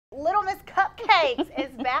Little Miss Kupcakes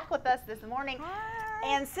is back with us this morning.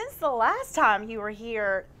 Hi. And since the last time you were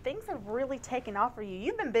here, things have really taken off for you.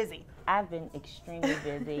 You've been busy. I've been extremely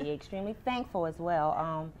busy, extremely thankful as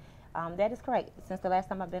well. That is correct. Since the last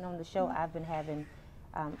time I've been on the show, I've been having,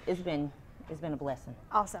 it's been a blessing.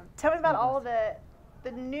 Awesome. Tell me about all of the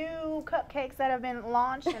new cupcakes that have been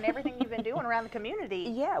launched and everything you've been doing around the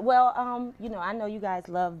community. Yeah, well, you know, I know you guys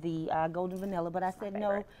love the golden vanilla, but I said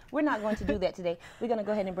no, we're not going to do that today. We're going to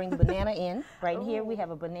go ahead and bring the banana in. Right here we have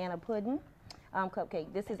a banana pudding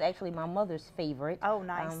cupcake. This is actually my mother's favorite. Oh,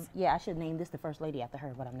 nice. Yeah, I should name this the first lady after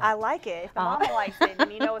her, but I'm not. I like it. If the mama likes it, then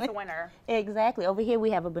you know it's a winner. Exactly. Over here we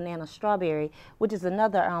have a banana strawberry, which is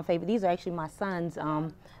another favorite. These are actually my son's.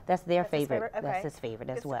 That's their favorite. Okay. That's his favorite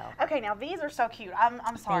as well. Okay, now these are so cute.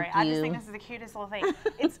 I'm sorry. Thank I you. just think this is the cutest little thing.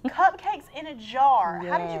 It's cupcakes in a jar.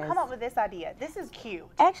 Yes. How did you come up with this idea? This is cute.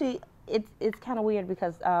 Actually, it's kind of weird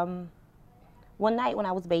because one night when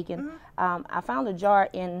I was baking, I found a jar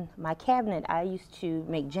in my cabinet. I used to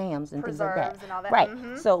make jams and things like that. And all that.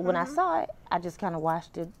 Right. So when I saw it, I just kind of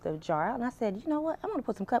washed the jar out, and I said, you know what? I'm going to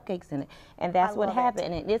put some cupcakes in it. And that's what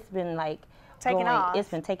happened. And it's been like taking off. It's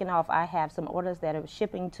been taking off. I have some orders that are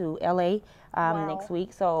shipping to LA next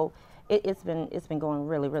week. So it's been going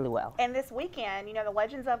really, really well. And this weekend, you know, the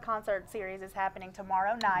Legends of Concert series is happening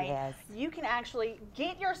tomorrow night. Yes. You can actually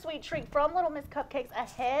get your sweet treat from Little Miss Kupcakes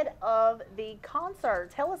ahead of the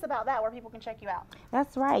concert. Tell us about that, where people can check you out.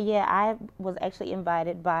 That's right. Yeah, I was actually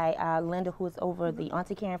invited by Linda, who is over the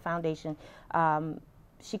Auntie Karen Foundation.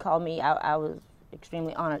 She called me. I was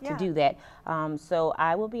extremely honored to do that. So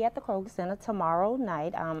I will be at the Kroger Center tomorrow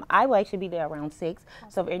night. I will actually be there around 6.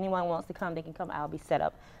 So if anyone wants to come, they can come. I'll be set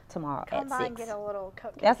up tomorrow at 6. Come by and get a little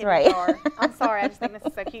cupcake. That's in right. your jar. I'm sorry, I just think this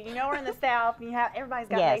is so cute. You know, we're in the South, and everybody's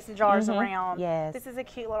got mason jars around. Yes. This is a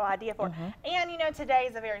cute little idea for it. And you know, today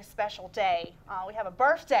is a very special day. We have a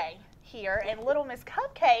birthday here, and Little Miss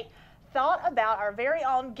Kupcake thought about our very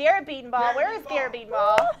own Garrett Beatonball. Where is Garrett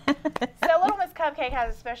Beatonball? So Little Miss Kupcake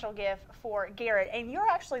has a special gift for Garrett, and you're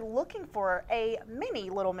actually looking for a mini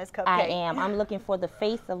Little Miss Kupcake. I am. I'm looking for the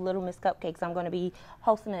face of Little Miss Kupcakes. I'm going to be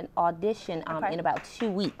hosting an audition in about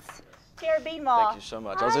 2 weeks. Garrett Beatonball. Thank you so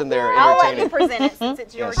much. I was in there I'll let entertaining. you present it since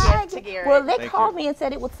it's your gift to Garrett. Well, they called me and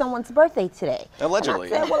said it was someone's birthday today. Allegedly.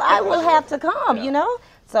 And I said, well, I will have to come, you know?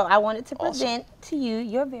 So I wanted to present to you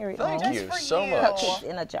your very own Thank you so much. cupcakes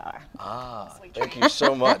in a jar. Thank you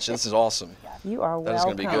so much. This is awesome. You are welcome. That is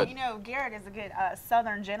going to be good. You know, Garrett is a good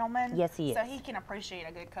Southern gentleman. Yes, he is. So he can appreciate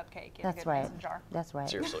a good cupcake in That's a good mason jar. That's right.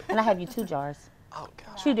 Seriously. And I have you 2 jars. Oh,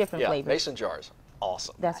 gosh. 2 different flavors. Mason jars.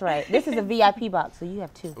 Awesome. That's right. This is a VIP box, so you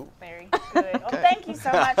have 2. Ooh. Very good. Well, thank you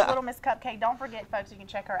so much, Little Miss Kupcake. Don't forget, folks, you can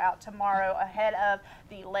check her out tomorrow ahead of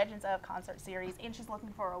the Legends of Concert series, and she's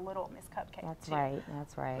looking for a Little Miss Kupcake. That's too. right.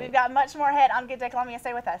 That's right. We've got much more ahead. I'm Good Day Columbia.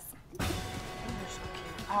 Stay with us.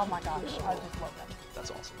 Oh my gosh, I just love them.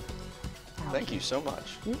 That's awesome. Thank you so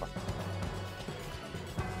much. You are.